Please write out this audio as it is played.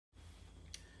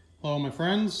Hello my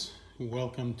friends,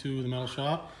 welcome to the metal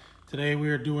shop. Today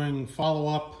we are doing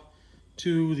follow-up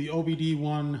to the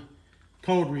OBD1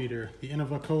 code reader, the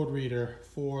Innova code reader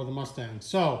for the Mustang.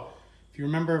 So if you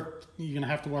remember, you're going to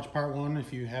have to watch part one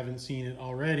if you haven't seen it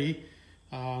already.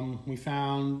 We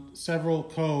found several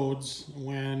codes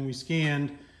when we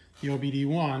scanned the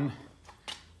OBD1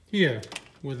 here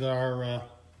with our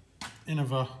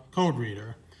Innova code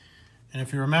reader. And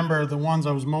if you remember, the ones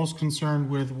I was most concerned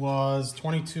with was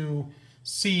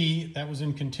 22C, that was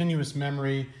in continuous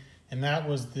memory, and that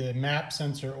was the MAP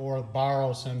sensor or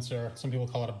baro sensor. Some people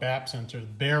call it a BAP sensor. The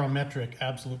barometric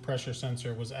absolute pressure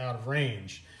sensor was out of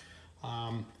range.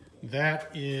 That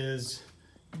is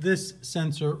this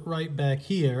sensor right back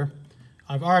here.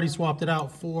 I've already swapped it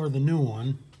out for the new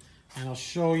one, and I'll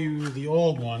show you the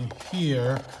old one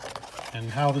here and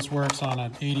how this works on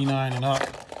an 89 and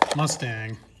up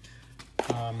Mustang.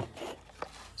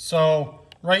 So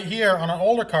right here on an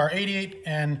older car, 88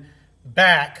 and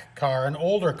back car, an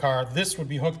older car, this would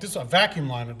be hooked, a vacuum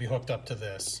line would be hooked up to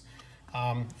this.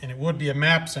 And it would be a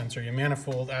MAP sensor, your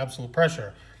manifold absolute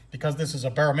pressure. Because this is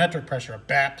a barometric pressure, a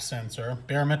BAP sensor,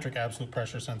 barometric absolute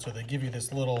pressure sensor, they give you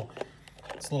this little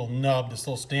nub, this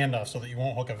little standoff so that you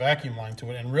won't hook a vacuum line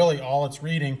to it. And really all it's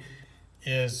reading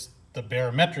is the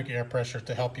barometric air pressure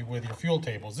to help you with your fuel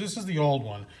tables. This is the old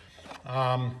one.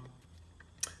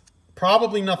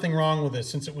 Probably nothing wrong with this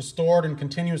since it was stored in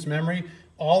continuous memory.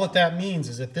 All that means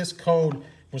is that this code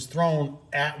was thrown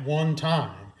at one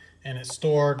time and it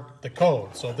stored the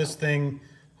code. So this thing,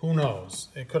 who knows?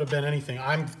 It could have been anything.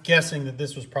 I'm guessing that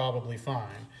this was probably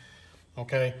fine.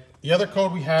 Okay. The other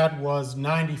code we had was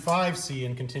 95C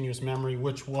in continuous memory,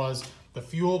 which was the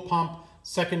fuel pump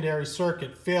secondary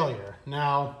circuit failure.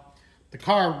 Now, the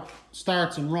car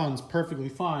starts and runs perfectly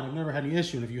fine. I've never had any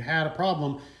issue. And if you had a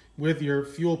problem with your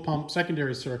fuel pump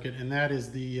secondary circuit, and that is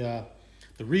the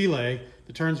relay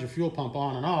that turns your fuel pump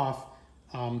on and off,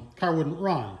 car wouldn't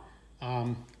run.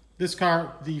 This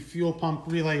car, the fuel pump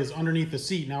relay is underneath the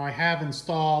seat. Now I have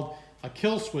installed a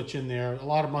kill switch in there. A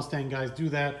lot of Mustang guys do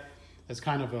that as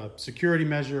kind of a security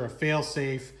measure, a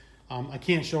fail-safe. I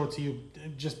can't show it to you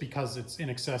just because it's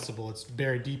inaccessible. It's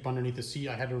buried deep underneath the seat.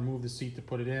 I had to remove the seat to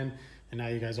put it in, and now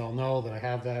you guys all know that I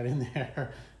have that in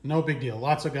there. No big deal.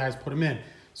 Lots of guys put them in.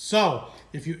 So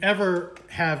if you ever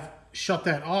have shut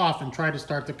that off and tried to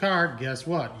start the car, guess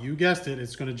what? You guessed it,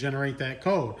 it's going to generate that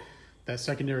code, that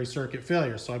secondary circuit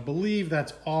failure. So I believe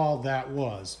that's all that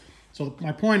was. So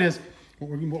my point is,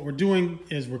 what we're doing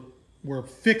is we're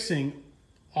fixing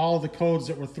all the codes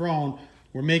that were thrown.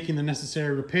 We're making the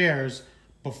necessary repairs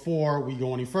before we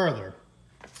go any further.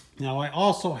 Now I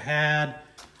also had,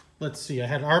 let's see, I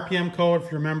had RPM code,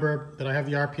 if you remember that I have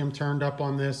the RPM turned up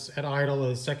on this at idle,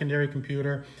 a secondary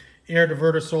computer. Air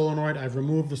diverter solenoid, I've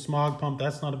removed the smog pump,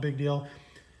 that's not a big deal.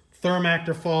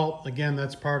 Thermactor fault, again,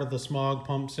 that's part of the smog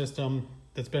pump system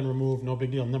that's been removed, no big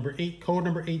deal. Code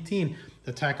number 18,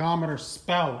 the tachometer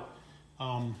spout,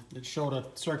 it showed a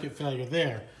circuit failure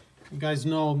there. You guys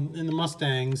know into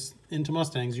Mustangs,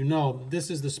 you know this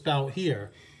is the spout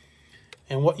here.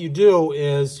 And what you do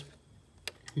is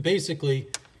basically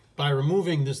by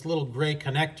removing this little gray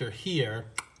connector here,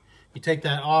 you take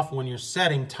that off when you're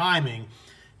setting timing,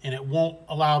 and it won't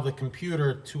allow the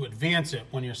computer to advance it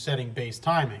when you're setting base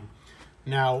timing.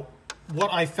 Now,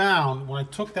 what I found when I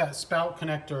took that spout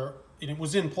connector, and it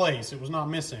was in place, it was not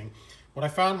missing. What I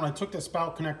found when I took that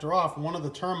spout connector off, one of the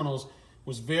terminals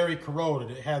was very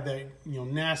corroded. It had that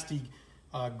nasty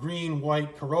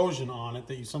green-white corrosion on it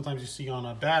that sometimes you see on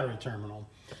a battery terminal.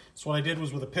 So what I did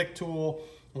was with a pick tool,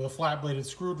 with a flat-bladed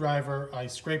screwdriver, I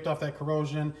scraped off that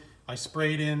corrosion. I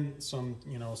sprayed in some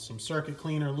circuit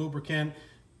cleaner, lubricant.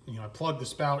 I plugged the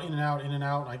spout in and out, in and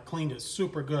out. I cleaned it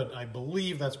super good. I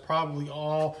believe that's probably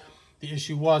all the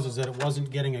issue was, is that it wasn't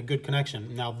getting a good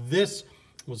connection. Now this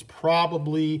was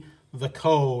probably the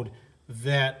code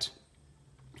that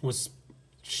was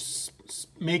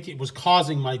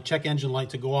causing my check engine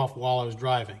light to go off while I was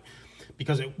driving,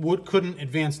 because it couldn't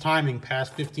advance timing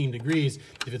past 15 degrees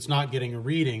if it's not getting a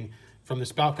reading from the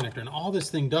spout connector. And all this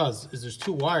thing does is there's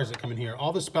two wires that come in here.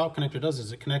 All the spout connector does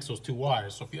is it connects those two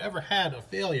wires. So if you ever had a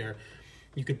failure,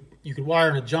 you could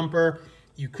wire in a jumper.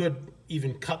 You could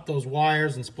even cut those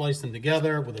wires and splice them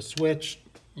together with a switch.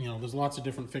 There's lots of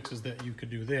different fixes that you could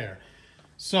do there.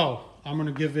 So I'm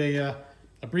going to give a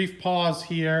brief pause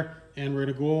here, and we're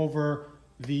going to go over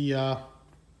the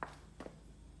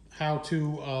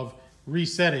how-to of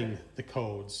resetting the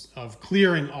codes, of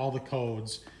clearing all the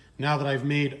codes now that I've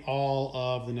made all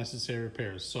of the necessary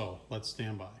repairs. So let's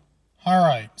stand by. All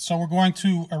right, so we're going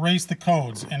to erase the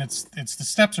codes, and the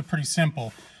steps are pretty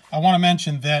simple. I want to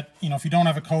mention that, if you don't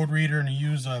have a code reader and you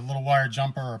use a little wire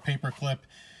jumper or a paper clip,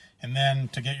 and then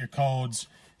to get your codes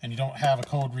and you don't have a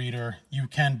code reader, you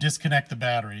can disconnect the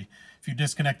battery. If you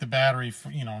disconnect the battery,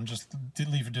 and just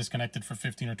leave it disconnected for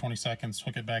 15 or 20 seconds,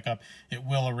 hook it back up, it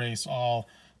will erase all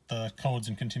the codes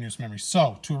in continuous memory.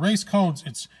 So to erase codes,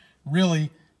 it's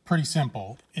really pretty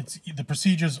simple.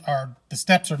 The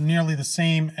steps are nearly the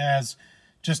same as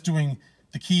just doing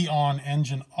the key on,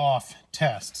 engine off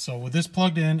test. So with this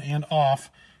plugged in and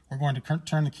off, we're going to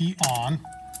turn the key on.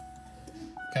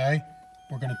 Okay,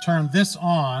 we're going to turn this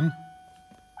on.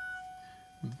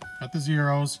 Got the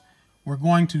zeros. We're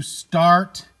going to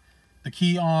start the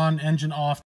key on, engine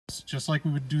off, just like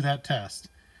we would do that test.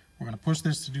 We're going to push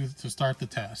this to start the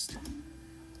test.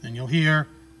 And you'll hear,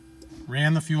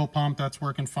 ran the fuel pump, that's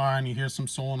working fine. You hear some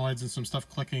solenoids and some stuff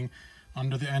clicking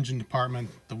under the engine department.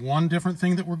 The one different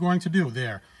thing that we're going to do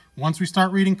there, once we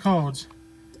start reading codes,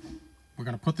 we're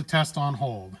going to put the test on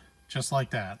hold, just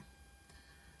like that.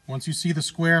 Once you see the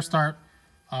square start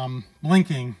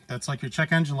blinking, that's like your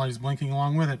check engine light is blinking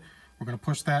along with it, we're going to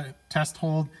push that test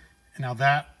hold, and now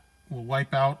that will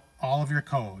wipe out all of your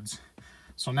codes.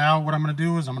 So now what I'm going to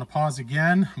do is I'm going to pause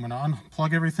again, I'm going to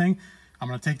unplug everything, I'm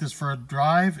going to take this for a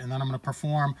drive, and then I'm going to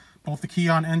perform both the key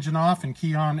on, engine off and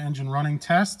key on, engine running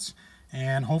tests,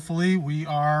 and hopefully we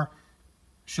are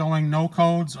showing no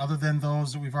codes other than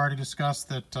those that we've already discussed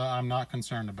that I'm not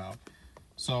concerned about.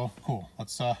 So cool,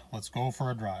 let's go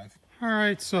for a drive. All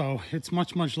right, so it's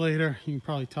much later. You can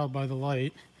probably tell by the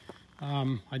light.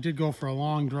 I did go for a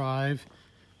long drive,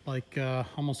 like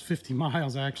almost 50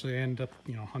 miles actually. I ended up,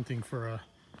 hunting for a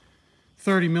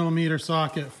 30 millimeter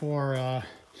socket for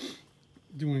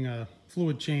doing a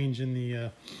fluid change in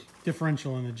the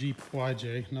differential in the Jeep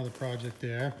YJ, another project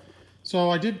there.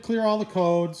 So I did clear all the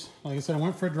codes. Like I said, I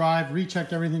went for a drive,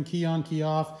 rechecked everything, key on, key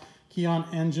off, key on,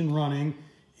 engine running,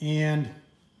 and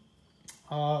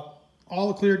all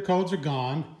the cleared codes are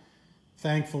gone.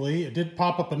 Thankfully, it did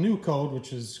pop up a new code,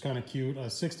 which is kind of cute,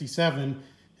 67,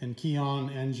 and key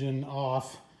on, engine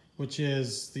off, which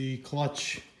is the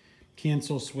clutch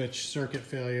cancel switch circuit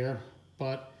failure.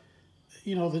 But,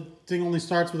 the thing only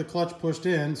starts with the clutch pushed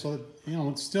in, so,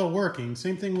 it's still working.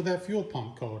 Same thing with that fuel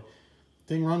pump code.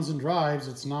 Thing runs and drives.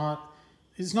 It's not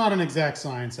an exact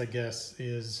science, I guess,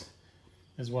 is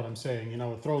what I'm saying.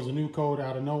 It throws a new code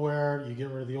out of nowhere. You get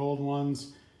rid of the old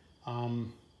ones.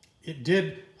 It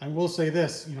did, I will say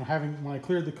this, when I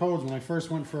cleared the codes, when I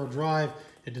first went for a drive,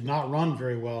 it did not run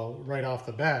very well right off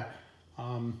the bat.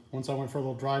 Once I went for a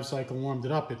little drive cycle and warmed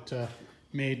it up, it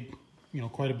made,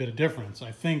 quite a bit of difference.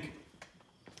 I think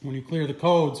when you clear the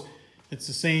codes, it's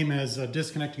the same as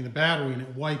disconnecting the battery, and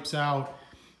it wipes out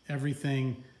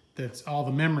everything that's all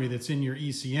the memory that's in your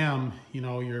ECM,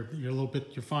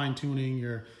 your fine tuning,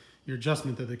 your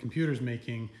adjustment that the computer's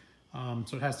making.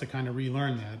 So it has to kind of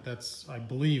relearn that. I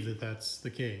believe that's the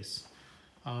case.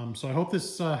 So I hope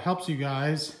this helps you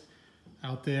guys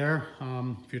out there.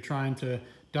 If you're trying to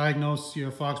diagnose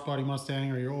your Foxbody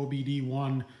Mustang or your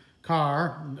OBD1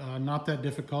 car, not that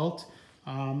difficult.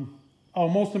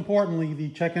 Most importantly, the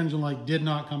check engine light did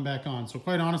not come back on. So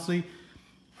quite honestly,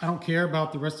 I don't care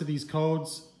about the rest of these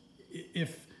codes.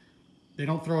 If they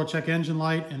don't throw a check engine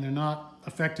light and they're not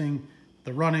affecting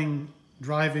the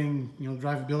driving,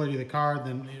 drivability of the car,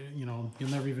 then, you'll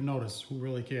never even notice. Who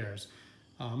really cares?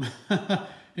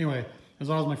 Anyway, as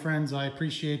always, my friends, I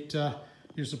appreciate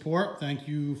your support. Thank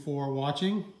you for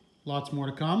watching. Lots more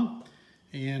to come.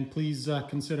 And please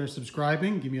consider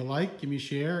subscribing. Give me a like, give me a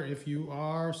share if you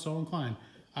are so inclined.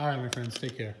 All right, my friends,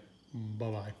 take care.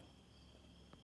 Bye-bye.